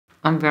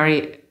I'm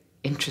very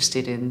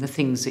interested in the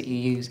things that you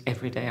use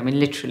every day. I mean,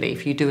 literally,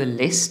 if you do a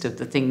list of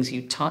the things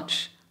you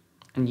touch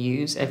and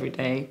use every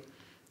day,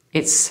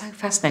 it's so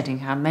fascinating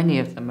how many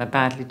of them are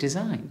badly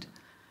designed.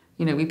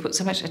 You know, we put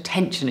so much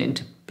attention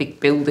into big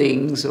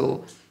buildings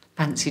or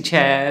fancy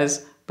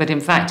chairs, but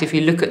in fact, if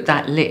you look at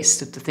that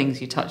list of the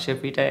things you touch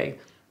every day,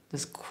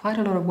 there's quite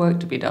a lot of work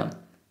to be done.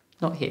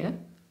 Not here,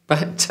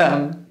 but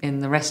in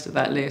the rest of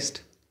that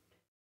list.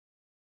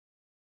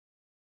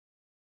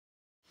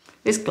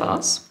 This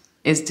glass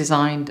is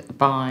designed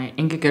by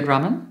Ingegerd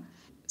Raman,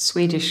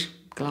 Swedish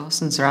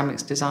glass and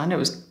ceramics designer. It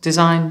was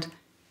designed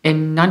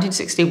in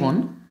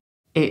 1961.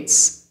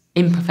 Its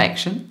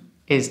imperfection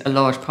is a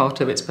large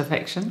part of its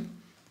perfection.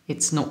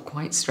 It's not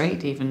quite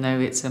straight, even though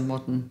it's a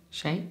modern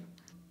shape.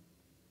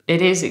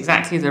 It is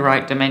exactly the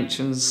right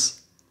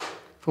dimensions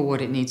for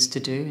what it needs to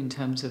do in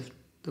terms of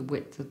the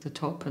width of the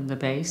top and the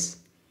base.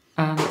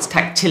 Its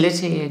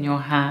tactility in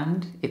your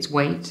hand, its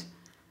weight.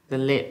 The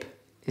lip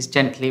is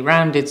gently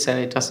rounded so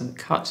it doesn't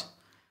cut.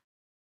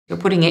 You're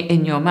putting it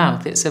in your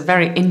mouth. It's a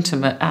very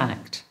intimate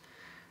act.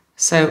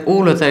 So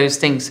all of those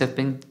things have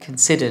been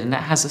considered, and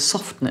it has a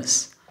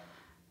softness,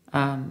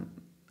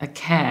 a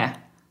care,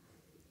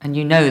 and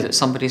you know that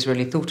somebody's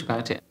really thought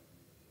about it.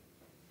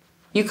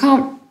 You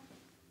can't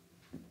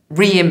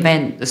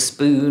reinvent the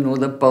spoon or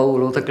the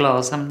bowl or the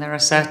glass. I mean, there are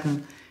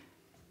certain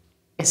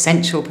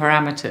essential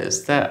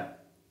parameters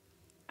that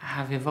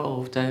have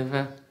evolved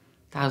over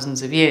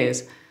thousands of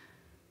years.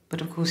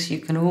 But of course, you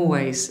can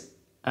always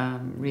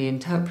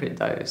reinterpret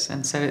those.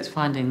 And so it's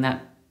finding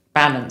that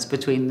balance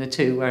between the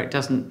two where it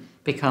doesn't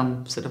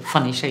become sort of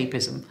funny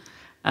shapeism,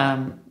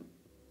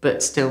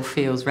 but still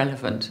feels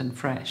relevant and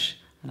fresh.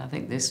 And I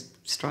think this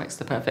strikes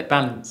the perfect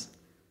balance.